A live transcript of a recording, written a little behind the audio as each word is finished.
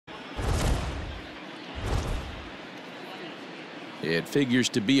It figures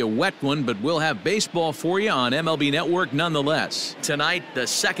to be a wet one, but we'll have baseball for you on MLB Network nonetheless. Tonight, the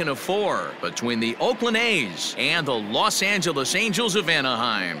second of 4 between the Oakland A's and the Los Angeles Angels of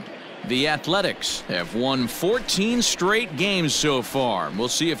Anaheim. The Athletics have won 14 straight games so far. We'll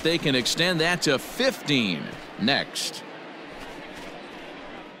see if they can extend that to 15 next.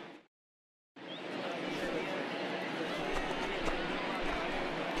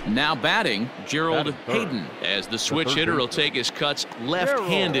 Now batting, Gerald Hayden, as the switch hitter will take his cuts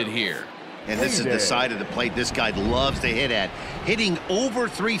left-handed here. And this is the side of the plate this guy loves to hit at. Hitting over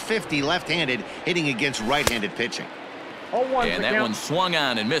 350 left-handed, hitting against right-handed pitching. And that one swung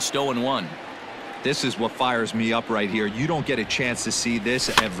on and missed 0-1. This is what fires me up right here. You don't get a chance to see this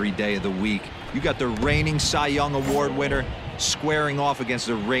every day of the week. You got the reigning Cy Young Award winner squaring off against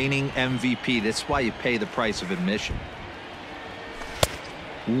the reigning MVP. That's why you pay the price of admission.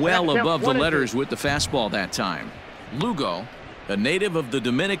 Well above the letters with the fastball that time. Lugo, a native of the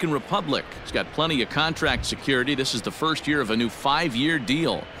Dominican Republic. He's got plenty of contract security. This is the first year of a new 5-year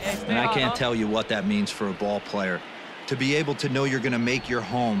deal. And I can't tell you what that means for a ball player. To be able to know you're going to make your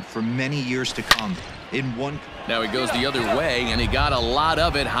home for many years to come in one. Now he goes the other way, and he got a lot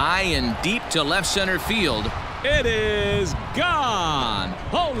of it high and deep to left center field. It is gone.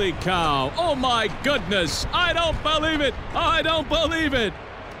 Holy cow. Oh, my goodness. I don't believe it. I don't believe it.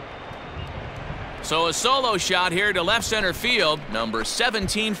 So a solo shot here to left center field. Number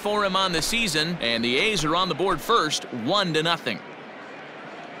 17 for him on the season, and the A's are on the board first, 1-0.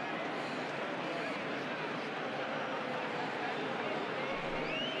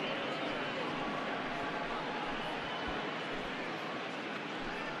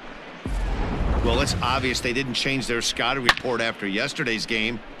 Well, it's obvious they didn't change their scouting report after yesterday's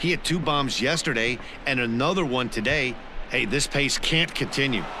game. He had 2 bombs yesterday and another one today. Hey, this pace can't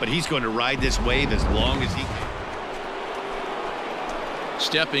continue, but he's going to ride this wave as long as he can.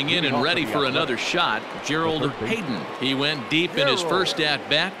 Stepping in and ready for another shot, Gerald Hayden. He went deep in his first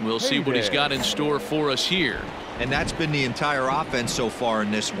at-bat. We'll see what he's got in store for us here. And that's been the entire offense so far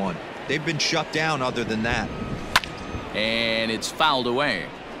in this one. They've been shut down other than that. And it's fouled away.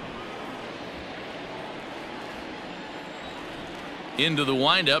 Into the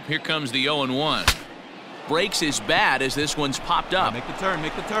windup. Here comes the 0-1. Breaks his bat as this one's popped up. Make the turn,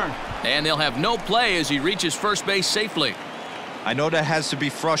 make the turn. And they'll have no play as he reaches first base safely. I know that has to be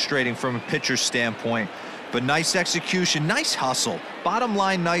frustrating from a pitcher's standpoint, but nice execution, nice hustle. Bottom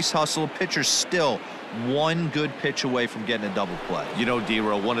line, nice hustle. Pitcher's still one good pitch away from getting a double play. You know,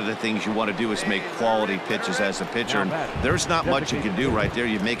 D-Row, one of the things you want to do is make quality pitches as a pitcher, and there's not much you can do right there.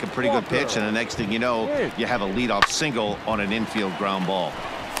 You make a pretty good pitch, and the next thing you know, you have a leadoff single on an infield ground ball.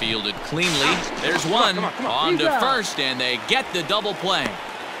 Fielded cleanly. There's one. On to first, and they get the double play.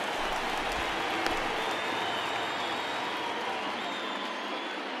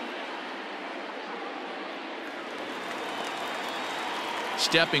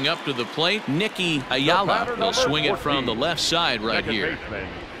 Stepping up to the plate, Nicky Ayala will swing it from the left side right here.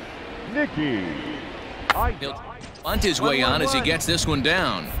 He'll bunt his way on as he gets this one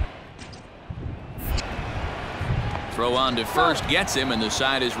down. Throw on to first gets him, and the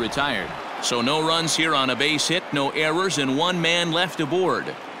side is retired. So no runs here on a base hit, no errors, and 1 man left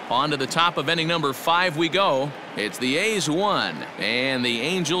aboard. On to the top of inning number 5 we go. It's the A's 1 and the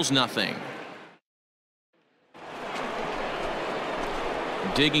Angels nothing.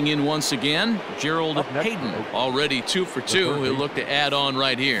 Digging in once again, Gerald Hayden, already 2 for 2. He'll look to add on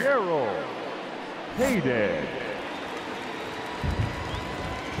right here. Gerald Hayden.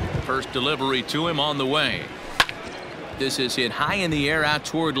 First delivery to him on the way. This is hit high in the air out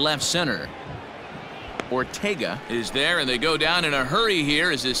toward left center. Ortega is there, and they go down in a hurry here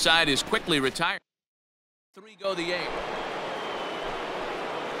as his side is quickly retired. 3 go the A's.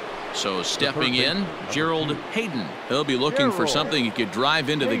 So stepping in, Gerald Hayden. He'll be looking for something he could drive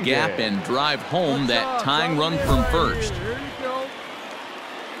into the gap and drive home that tying run from first. There you go.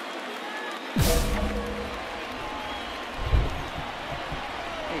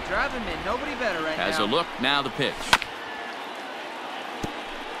 Hey, drive him in. Nobody better right now. Has a look. Now the pitch.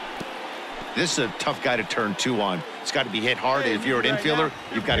 This is a tough guy to turn 2 on. It's got to be hit hard. If you're an infielder,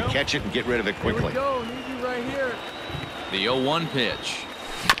 you've got to catch it and get rid of it quickly. Here we go. Need you right here. The 0-1 pitch.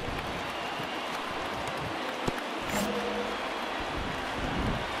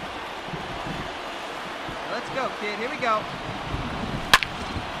 Let's go, kid. Here we go.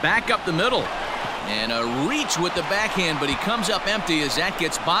 Back up the middle. And a reach with the backhand, but he comes up empty as that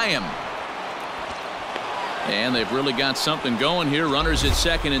gets by him. And they've really got something going here. Runners at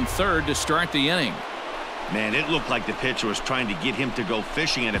second and third to start the inning. Man, it looked like the pitcher was trying to get him to go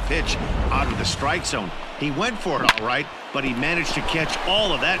fishing at a pitch out of the strike zone. He went for it all right, but he managed to catch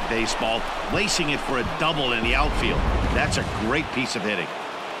all of that baseball, lacing it for a double in the outfield. That's a great piece of hitting.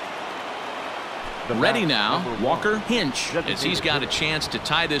 Ready now, Walker Hinch, as he's got a chance to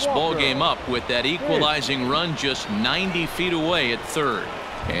tie this ball game up with that equalizing run just 90 feet away at third.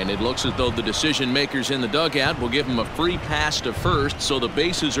 And it looks as though the decision makers in the dugout will give him a free pass to first, so the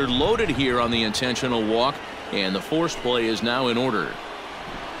bases are loaded here on the intentional walk, and the force play is now in order.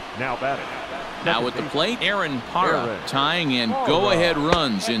 Now batting. Now at the plate, Aaron Parra tying and go-ahead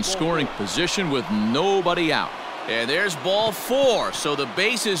runs in scoring position with nobody out. And there's ball 4, so the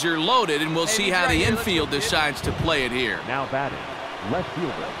bases are loaded, and we'll see how the infield decides to play it here. Now batting. Left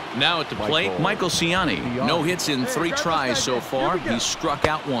fielder. Now at the plate, Michael Ciani. No hits in 3 tries so far. He's struck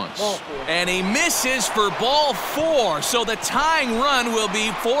out once. And he misses for ball 4, so the tying run will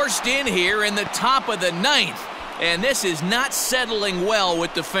be forced in here in the top of the 9th. And this is not settling well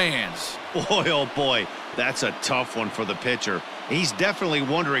with the fans. Boy, oh boy, that's a tough one for the pitcher. He's definitely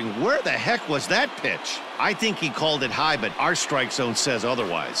wondering, where the heck was that pitch? I think he called it high, but our strike zone says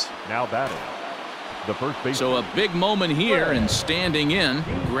otherwise. Now batting. The first base. So a big moment here, and standing in,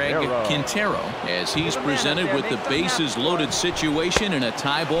 Greg Quintero, as he's presented with the bases loaded situation in a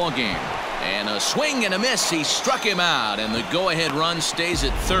tie ball game. And a swing and a miss. He struck him out, and the go-ahead run stays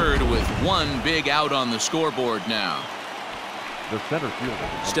at third with one big out on the scoreboard now. The center fielder.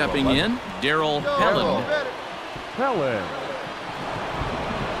 Stepping in, Darrell Helland.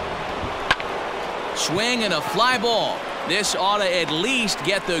 Swing and a fly ball. This ought to at least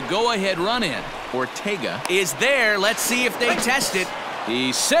get the go-ahead run in. Ortega is there. Let's see if they test it.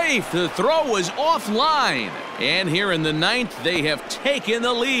 He's safe. The throw was offline. And here in the 9th, they have taken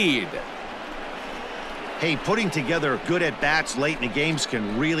the lead. Hey, putting together good at-bats late in the games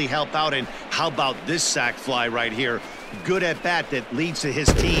can really help out. And how about this sac fly right here? Good at-bat that leads to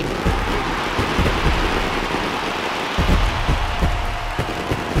his team.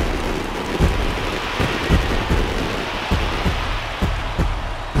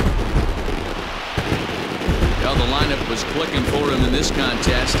 Well, the lineup was clicking for him in this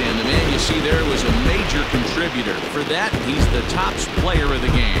contest, and the man you see there was a major contributor. For that, he's the top player of the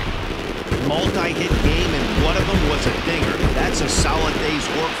game. Multi-hit game, and one of them was a dinger. That's a solid day's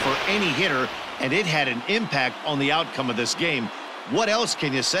work for any hitter, and it had an impact on the outcome of this game. What else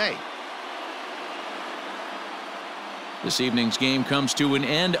can you say? This evening's game comes to an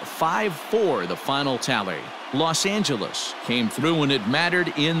end, 5-4, the final tally. Los Angeles came through when it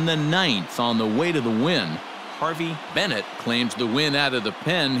mattered in the 9th on the way to the win. Harvey Bennett claims the win out of the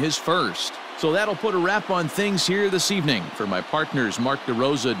pen, his first. So that'll put a wrap on things here this evening. For my partners, Mark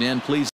DeRosa, Dan Please.